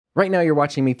Right now you're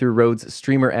watching me through Rode's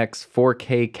Streamer X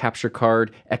 4K capture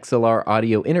card XLR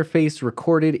audio interface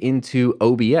recorded into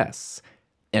OBS.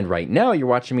 And right now you're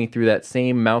watching me through that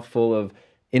same mouthful of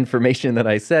information that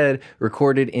I said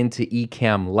recorded into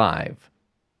Ecamm Live.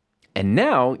 And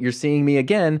now you're seeing me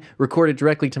again recorded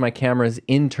directly to my camera's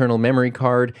internal memory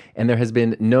card, and there has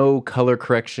been no color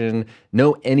correction,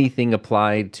 no anything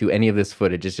applied to any of this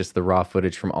footage. It's just the raw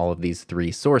footage from all of these three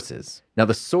sources. Now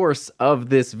the source of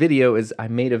this video is I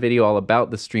made a video all about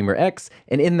the Streamer X,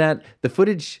 and in that the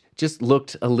footage just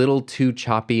looked a little too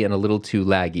choppy and a little too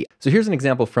laggy. So here's an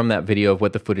example from that video of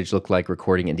what the footage looked like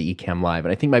recording into Ecamm Live.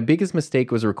 And I think my biggest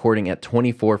mistake was recording at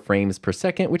 24 frames per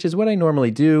second, which is what I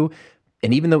normally do.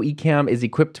 And even though Ecamm is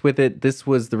equipped with it, this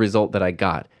was the result that I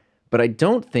got. But I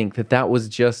don't think that that was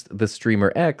just the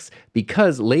Streamer X,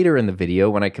 because later in the video,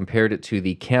 when I compared it to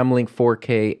the Camlink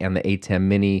 4K and the ATEM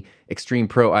Mini Extreme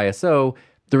Pro ISO,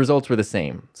 the results were the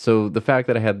same. So the fact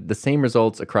that I had the same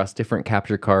results across different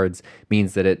capture cards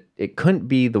means that it couldn't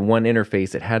be the one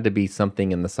interface. It had to be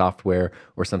something in the software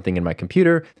or something in my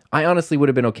computer. I honestly would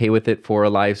have been okay with it for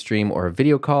a live stream or a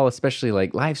video call, especially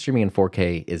like live streaming in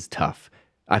 4K is tough.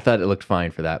 I thought it looked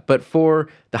fine for that. But for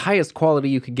the highest quality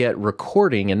you could get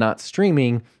recording and not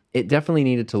streaming, it definitely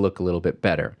needed to look a little bit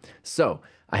better. So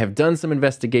I have done some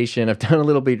investigation. I've done a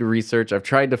little bit of research. I've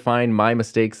tried to find my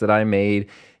mistakes that I made.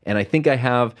 And I think I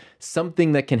have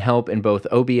something that can help in both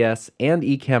OBS and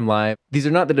Ecamm Live. These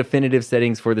are not the definitive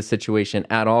settings for the situation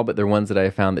at all, but they're ones that I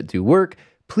have found that do work.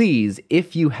 Please,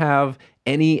 if you have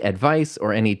any advice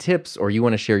or any tips, or you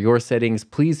want to share your settings,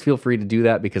 please feel free to do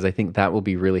that, because I think that will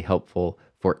be really helpful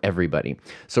for everybody.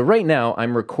 So right now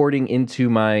I'm recording into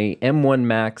my M1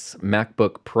 Max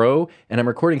MacBook Pro, and I'm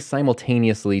recording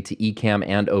simultaneously to Ecamm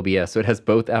and OBS. So it has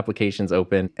both applications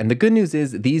open. And the good news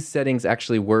is these settings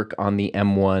actually work on the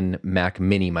M1 Mac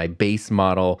Mini, my base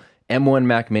model M1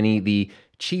 Mac Mini, the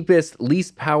cheapest,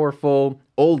 least powerful,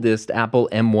 oldest Apple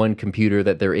M1 computer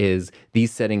that there is.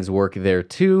 These settings work there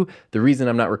too. The reason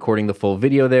I'm not recording the full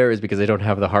video there is because I don't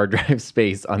have the hard drive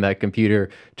space on that computer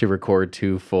to record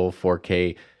 2 full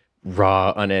 4K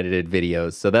raw unedited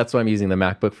videos. So that's why I'm using the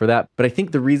MacBook for that. But I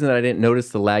think the reason that I didn't notice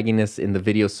the lagginess in the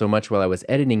video so much while I was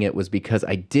editing it was because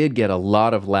I did get a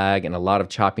lot of lag and a lot of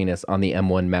choppiness on the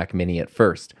M1 Mac Mini at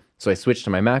first. So I switched to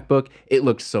my MacBook. It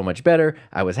looked so much better.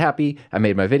 I was happy. I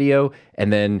made my video.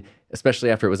 And then,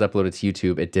 especially after it was uploaded to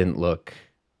YouTube, it didn't look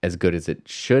as good as it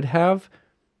should have.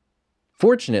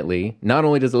 Fortunately, not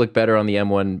only does it look better on the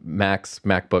M1 Max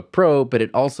MacBook Pro, but it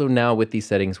also now with these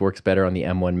settings works better on the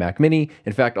M1 Mac Mini.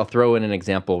 In fact, I'll throw in an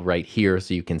example right here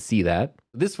so you can see that.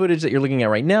 This footage that you're looking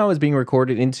at right now is being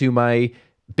recorded into my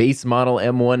base model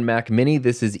M1 Mac Mini.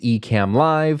 This is Ecamm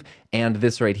Live, and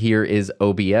this right here is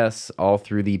OBS, all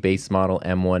through the base model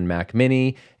M1 Mac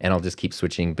Mini, and I'll just keep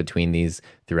switching between these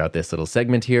throughout this little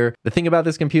segment here. The thing about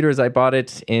this computer is I bought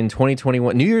it in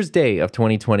 2021, New Year's Day of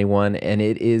 2021, and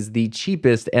it is the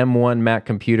cheapest M1 Mac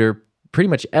computer pretty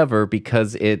much ever,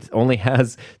 because it only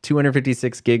has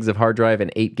 256 gigs of hard drive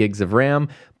and 8 gigs of RAM,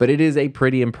 but it is a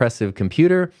pretty impressive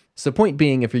computer. So point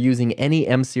being, if you're using any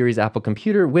M-series Apple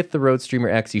computer with the Rode Streamer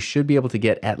X, you should be able to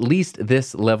get at least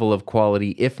this level of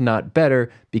quality, if not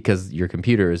better, because your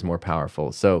computer is more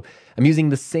powerful. So I'm using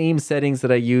the same settings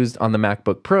that I used on the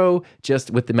MacBook Pro,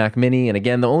 just with the Mac Mini. And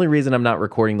again, the only reason I'm not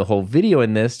recording the whole video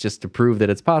in this, just to prove that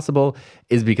it's possible,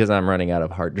 is because I'm running out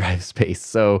of hard drive space.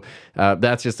 So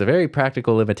that's just a very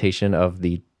practical limitation of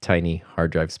the tiny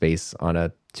hard drive space on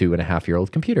a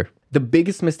 2.5-year-old computer. The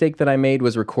biggest mistake that I made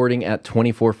was recording at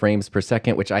 24 frames per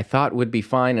second, which I thought would be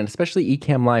fine, and especially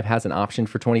Ecamm Live has an option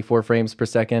for 24 frames per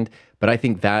second, but I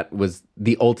think that was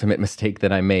the ultimate mistake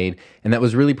that I made, and that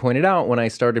was really pointed out when I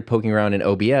started poking around in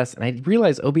OBS, and I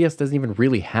realized OBS doesn't even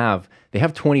really have, they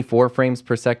have 24 frames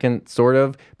per second, sort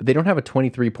of, but they don't have a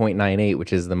 23.98,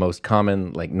 which is the most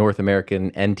common, like, North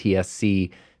American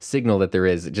NTSC signal that there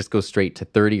is. It just goes straight to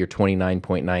 30 or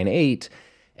 29.98,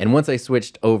 and once I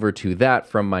switched over to that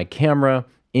from my camera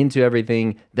into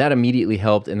everything, that immediately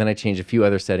helped. And then I changed a few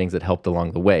other settings that helped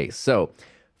along the way. So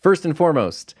first and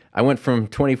foremost, I went from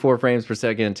 24 frames per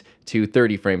second to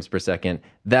 30 frames per second.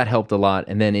 That helped a lot.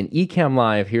 And then in Ecamm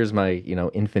Live, here's my,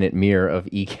 infinite mirror of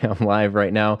Ecamm Live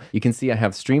right now. You can see I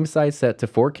have stream size set to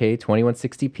 4K,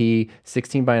 2160p,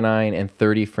 16:9, and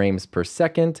 30 frames per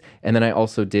second. And then I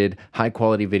also did high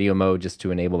quality video mode just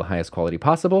to enable the highest quality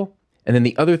possible. And then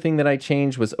the other thing that I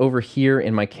changed was over here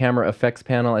in my camera effects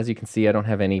panel. As you can see, I don't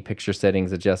have any picture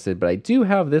settings adjusted, but I do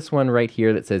have this one right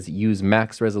here that says use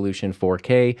max resolution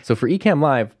 4K. So for Ecamm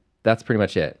Live, that's pretty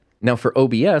much it. Now for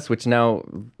OBS, which now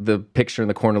the picture in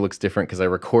the corner looks different because I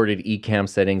recorded Ecamm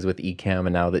settings with Ecamm,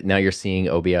 and now you're seeing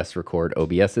OBS record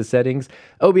OBS's settings.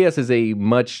 OBS is a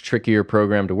much trickier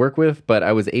program to work with, but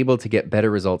I was able to get better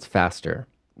results faster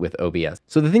with OBS.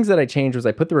 So the things that I changed was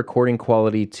I put the recording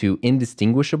quality to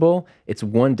indistinguishable. It's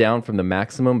one down from the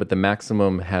maximum, but the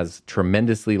maximum has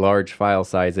tremendously large file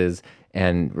sizes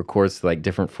and records like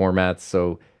different formats.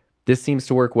 So this seems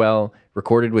to work well.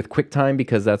 Recorded with QuickTime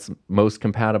because that's most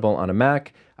compatible on a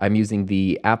Mac. I'm using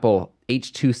the Apple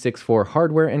H.264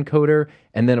 hardware encoder.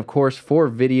 And then of course for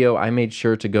video, I made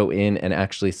sure to go in and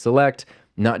actually select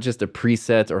not just a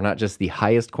preset or not just the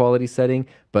highest quality setting,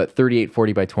 but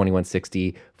 3840 by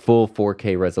 2160 full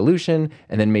 4K resolution,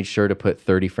 and then made sure to put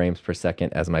 30 frames per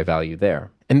second as my value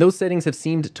there. And those settings have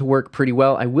seemed to work pretty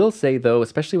well. I will say though,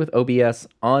 especially with OBS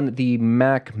on the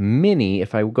Mac Mini,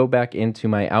 if I go back into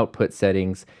my output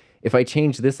settings, if I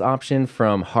change this option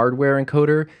from hardware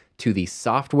encoder to the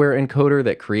software encoder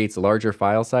that creates larger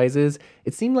file sizes,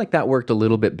 it seemed like that worked a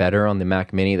little bit better on the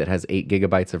Mac Mini that has 8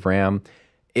 gigabytes of RAM.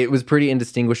 It was pretty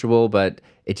indistinguishable, but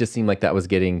it just seemed like that was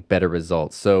getting better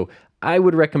results. So I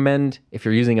would recommend, if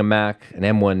you're using a Mac, an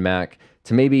M1 Mac,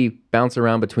 to maybe bounce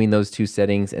around between those two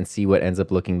settings and see what ends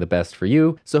up looking the best for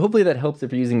you. So hopefully that helps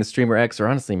if you're using the Streamer X, or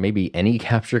honestly maybe any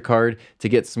capture card, to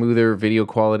get smoother video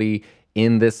quality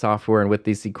in this software and with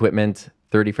this equipment.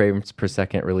 30 frames per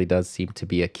second really does seem to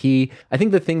be a key. I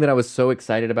think the thing that I was so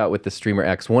excited about with the Streamer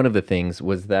X, one of the things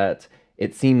was that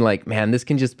it seemed like, man, this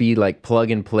can just be like plug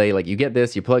and play. Like you get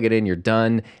this, you plug it in, you're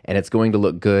done, and it's going to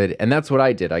look good. And that's what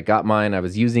I did. I got mine, I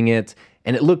was using it,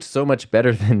 and it looked so much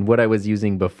better than what I was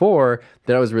using before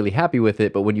that I was really happy with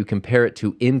it. But when you compare it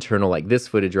to internal, like this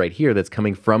footage right here that's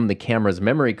coming from the camera's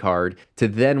memory card, to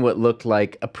then what looked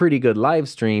like a pretty good live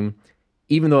stream,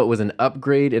 even though it was an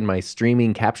upgrade in my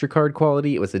streaming capture card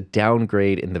quality, it was a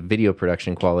downgrade in the video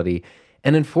production quality.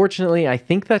 And unfortunately, I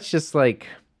think that's just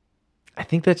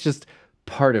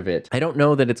part of it. I don't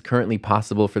know that it's currently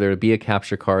possible for there to be a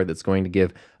capture card that's going to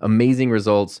give amazing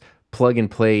results, plug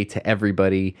and play to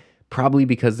everybody, probably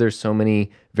because there's so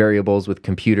many variables with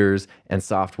computers and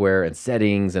software and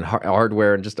settings and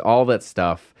hardware and just all that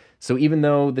stuff. So even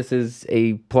though this is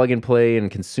a plug and play and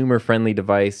consumer friendly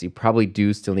device, you probably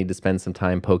do still need to spend some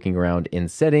time poking around in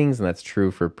settings, and that's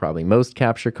true for probably most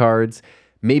capture cards.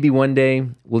 Maybe one day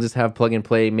we'll just have plug and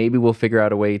play. Maybe we'll figure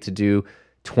out a way to do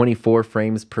 24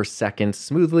 frames per second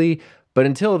smoothly. But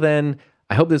until then,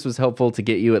 I hope this was helpful to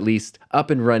get you at least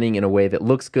up and running in a way that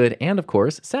looks good and, of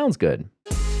course, sounds good.